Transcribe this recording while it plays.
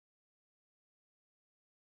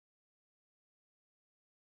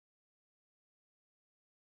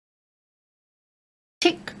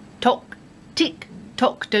tick tock, tick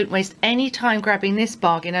tock. Don't waste any time grabbing this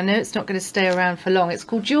bargain. I know it's not going to stay around for long. It's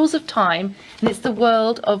called Jewels of Time, and it's the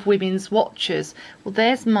world of women's watches. Well,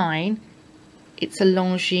 there's mine. It's a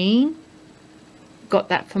Longines. Got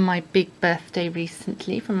that for my big birthday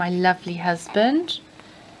recently from my lovely husband.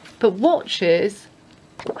 But watches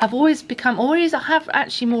have always become, have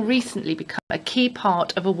actually more recently become a key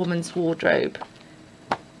part of a woman's wardrobe,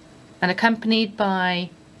 and accompanied by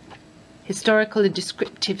historical and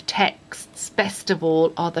descriptive texts. Best of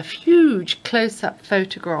all are the huge close-up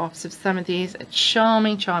photographs of some of these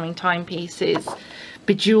charming timepieces,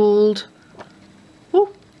 bejeweled,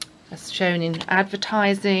 as shown in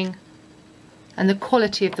advertising, and the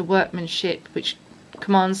quality of the workmanship which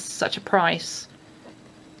commands such a price.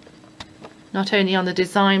 Not only on the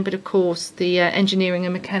design, but of course the engineering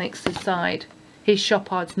and mechanics side. Here's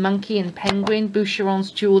Chopard's monkey and penguin,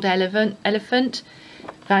 Boucheron's jewelled elephant,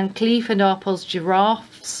 Van Cleef and Arpels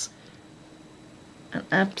giraffes, and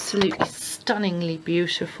absolutely stunningly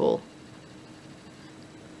beautiful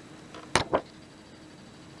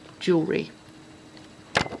jewellery.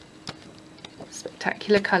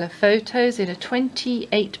 Spectacular colour photos in a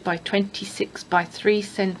 28 by 26 by 3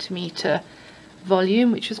 centimetre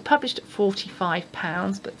volume, which was published at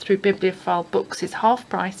 £45, but through Bibliophile Books is half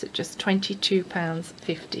price at just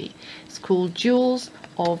 £22.50. It's called Jewels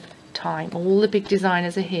of Time. All the big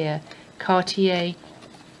designers are here. Cartier,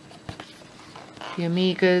 the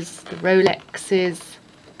Omegas, the Rolexes,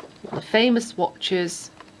 all the famous watches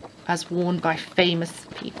as worn by famous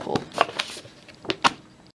people.